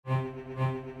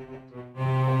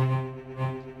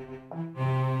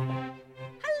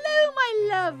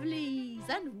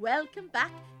welcome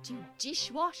back to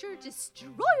Dishwasher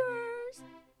Destroyers.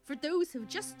 For those who've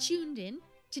just tuned in,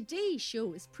 today's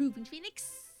show is proving to be an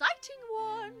exciting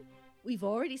one. We've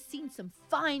already seen some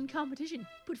fine competition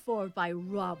put forward by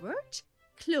Robert,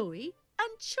 Chloe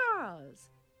and Charles,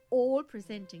 all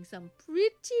presenting some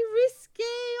pretty risque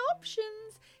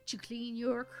options to clean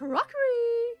your crockery.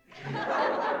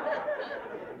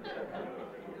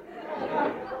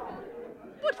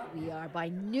 But we are by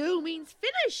no means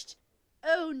finished.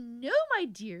 Oh no, my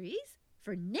dearies,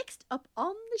 for next up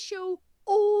on the show,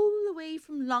 all the way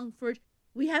from Longford,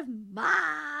 we have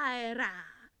Maire.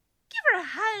 Give her a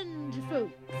hand,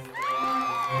 folks.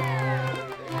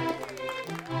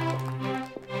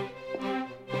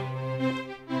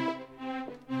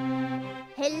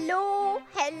 Hello,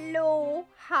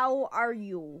 how are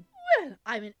you? Well,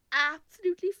 I'm in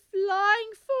absolutely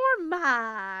flying form,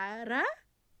 Maire.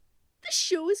 The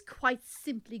show is quite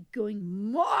simply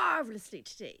going marvellously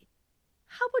today.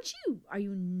 How about you? Are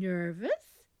you nervous?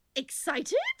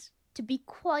 Excited? To be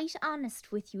quite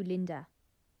honest with you, Linda,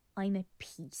 I'm at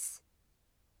peace.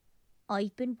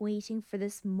 I've been waiting for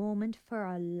this moment for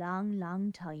a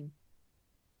long time.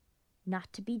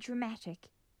 Not to be dramatic,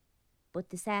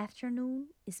 but this afternoon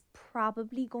is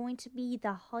probably going to be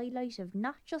the highlight of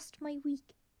not just my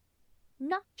week,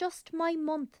 not just my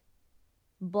month,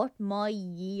 but my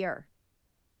year.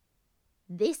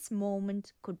 This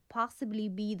moment could possibly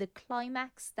be the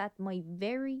climax that my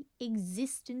very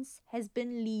existence has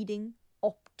been leading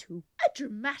up to. A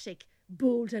dramatic,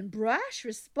 bold and brash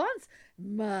response,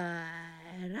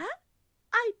 Maire.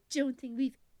 I don't think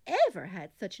we've ever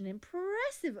had such an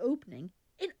impressive opening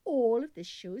in all of this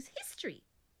show's history.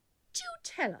 Do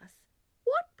tell us,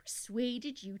 what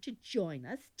persuaded you to join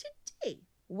us today?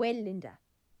 Well, Linda,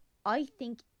 I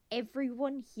think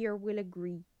everyone here will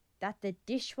agree that the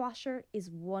dishwasher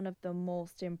is one of the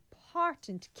most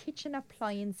important kitchen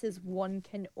appliances one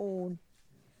can own.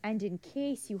 And in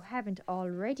case you haven't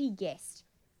already guessed,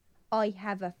 I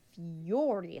have a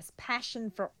furious passion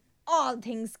for all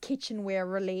things kitchenware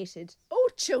related. Oh,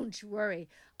 don't worry.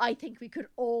 I think we could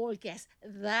all guess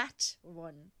that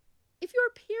one. If your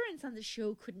appearance on the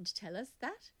show couldn't tell us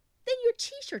that, then your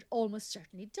t-shirt almost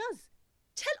certainly does.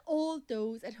 Tell all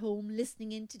those at home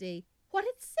listening in today what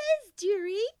it says,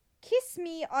 dearie. Kiss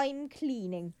me, I'm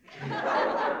cleaning.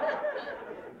 Oh,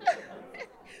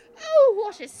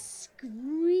 what a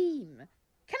scream.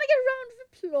 Can I get a round of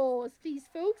applause, please,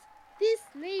 folks? This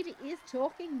lady is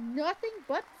talking nothing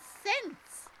but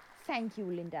sense. Thank you,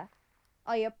 Linda.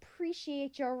 I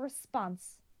appreciate your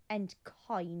response and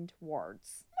kind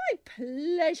words. My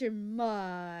pleasure,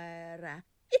 Maire.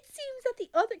 It seems that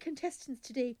the other contestants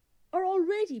today are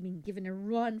already being given a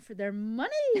run for their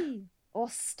money. Oh,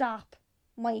 stop.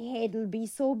 My head'll be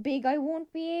so big I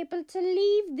won't be able to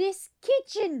leave this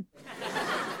kitchen.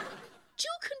 Do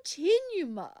continue,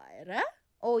 Maire.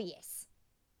 Oh, yes.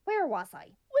 Where was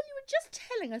I? Well, you were just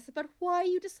telling us about why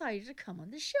you decided to come on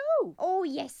the show. Oh,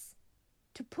 yes.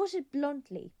 To put it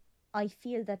bluntly, I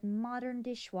feel that modern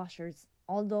dishwashers,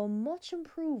 although much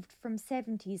improved from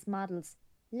 70s models,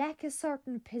 lack a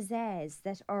certain pizzazz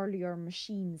that earlier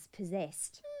machines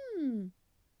possessed.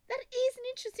 That is an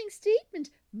interesting statement,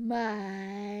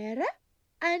 Maire,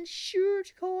 and sure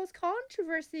to cause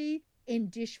controversy in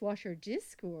dishwasher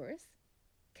discourse.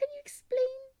 Can you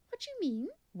explain what you mean?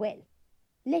 Well,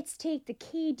 let's take the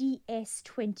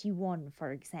KDS-21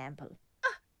 for example.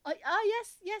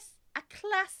 Yes, a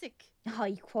classic.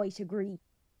 I quite agree.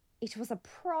 It was a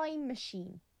prime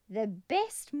machine, the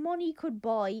best money could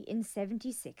buy in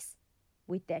 76,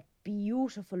 with that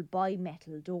beautiful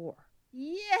bimetal door.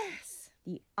 Yes.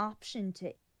 The option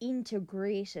to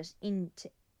integrate it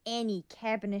into any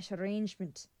cabinet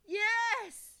arrangement.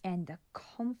 Yes. And the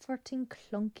comforting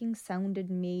clunking sound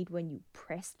it made when you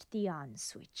pressed the on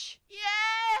switch.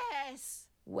 Yes.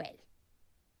 Well,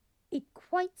 it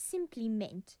quite simply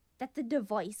meant that the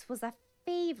device was a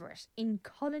favourite in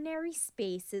culinary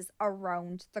spaces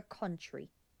around the country.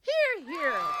 Hear,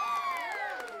 hear.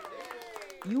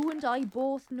 You and I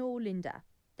both know, Linda,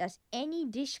 that any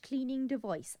dish cleaning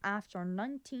device after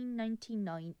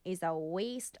 1999 is a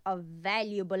waste of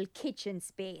valuable kitchen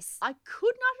space. I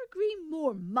could not agree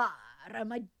more, Maire,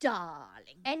 my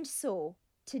darling. And so,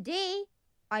 today,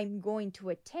 I'm going to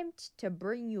attempt to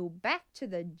bring you back to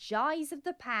the joys of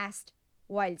the past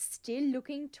while still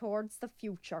looking towards the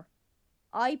future.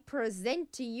 I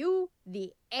present to you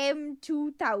the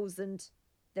M2000,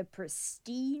 the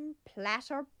pristine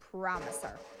platter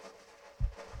promiser.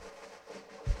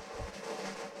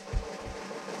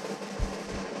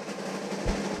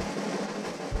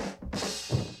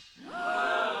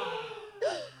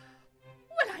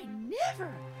 Well, I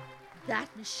never.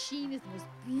 That machine is the most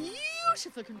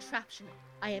beautiful contraption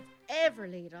I have ever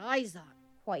laid eyes on.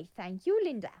 Why, thank you,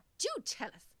 Linda. Do tell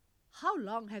us, how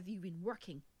long have you been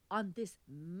working on this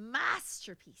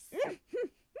masterpiece?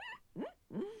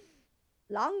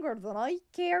 Longer than I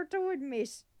care to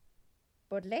admit.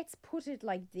 But let's put it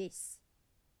like this.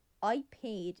 I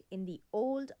paid in the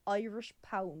old Irish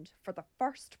pound for the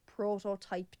first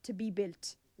prototype to be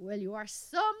built. Well, you are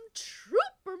some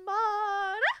trooper,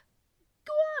 man.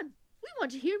 Go on, we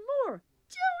want to hear more,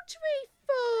 don't we,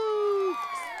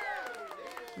 folks?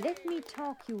 Let me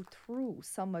talk you through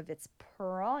some of its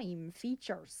prime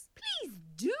features. Please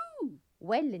do.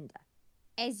 Well, Linda,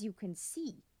 as you can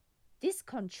see, this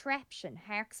contraption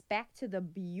harks back to the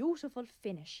beautiful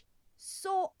finish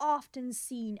so often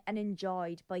seen and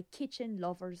enjoyed by kitchen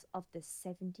lovers of the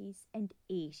 70s and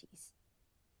 80s.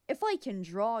 If I can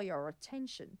draw your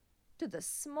attention to the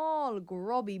small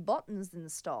grubby buttons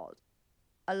installed,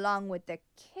 along with the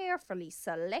carefully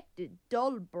selected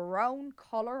dull brown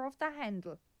colour of the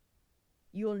handle,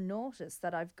 you'll notice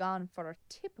that I've gone for a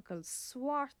typical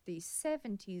swarthy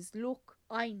 70s look.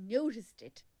 I noticed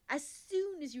it as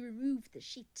soon as you removed the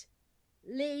sheet.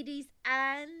 Ladies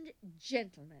and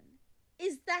gentlemen,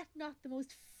 is that not the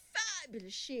most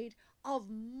fabulous shade of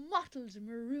mottled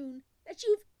maroon that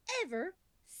you've ever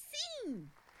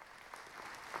seen?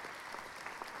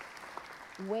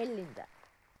 Well, Linda,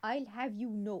 I'll have you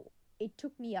know, it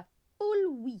took me a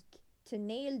full week to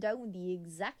nail down the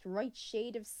exact right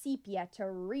shade of sepia to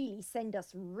really send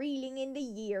us reeling in the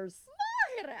years.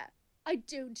 Maire, I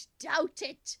don't doubt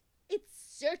it. It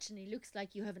certainly looks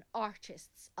like you have an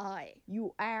artist's eye.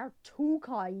 You are too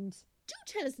kind. Do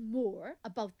tell us more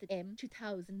about the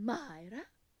M2000 Maire.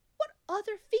 What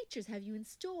other features have you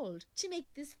installed to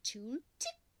make this tool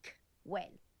tick?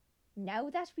 Well, now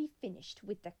that we've finished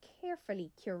with the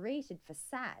carefully curated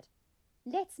facade,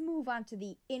 let's move on to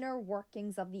the inner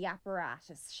workings of the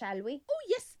apparatus, shall we? Oh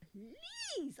yes,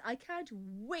 please! I can't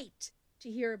wait to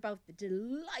hear about the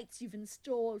delights you've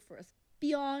installed for us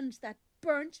beyond that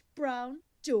burnt brown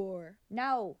door.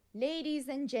 Now, ladies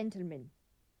and gentlemen,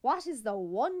 what is the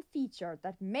one feature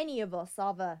that many of us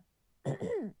of a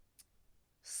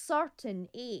certain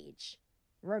age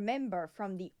remember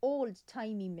from the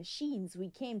old-timey machines we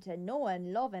came to know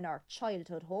and love in our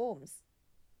childhood homes?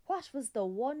 What was the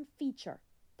one feature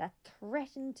that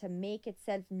threatened to make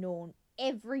itself known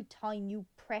every time you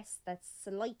pressed that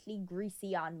slightly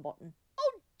greasy on button?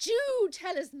 Oh, do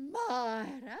tell us,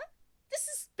 Maire. The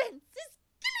suspense is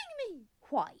killing me.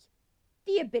 Why,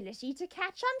 the ability to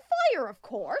catch on fire, of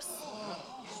course.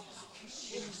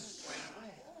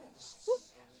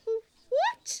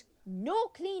 What? No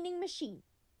cleaning machine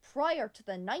prior to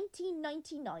the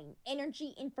 1999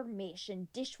 Energy Information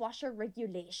Dishwasher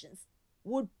Regulations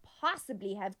would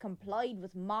possibly have complied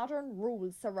with modern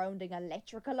rules surrounding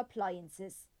electrical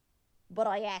appliances. But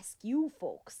I ask you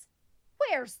folks,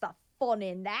 where's the fun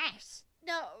in that?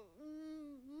 No,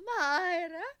 Maire,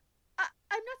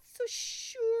 I'm not so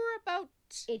sure about...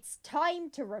 It's time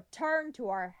to return to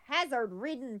our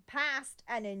hazard-ridden past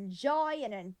and enjoy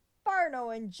an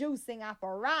inferno-inducing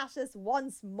apparatus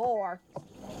once more.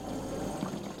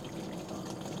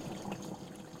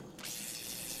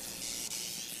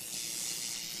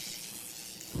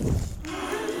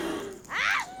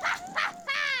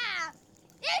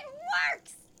 It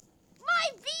works! My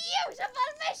beautiful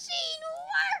machine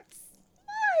works!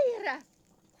 Maire,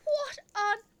 what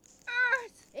on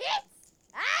earth? It's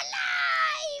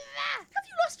alive! Have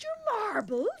you lost your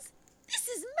marbles? This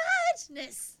is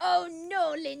madness! Oh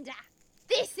no, Linda.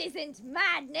 This isn't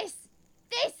madness.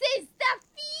 This is the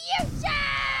future!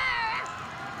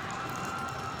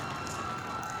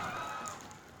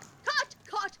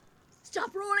 Cut!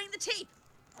 Stop rolling the tape!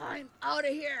 I'm out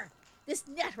of here. This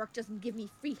network doesn't give me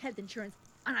free health insurance,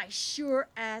 and I sure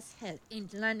as hell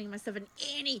ain't landing myself an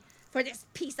A&E for this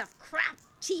piece of crap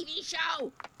TV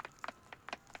show.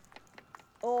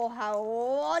 Oh, how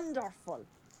wonderful.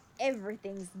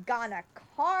 Everything's gone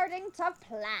according to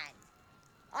plan.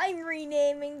 I'm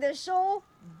renaming the show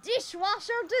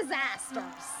Dishwasher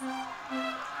Disasters.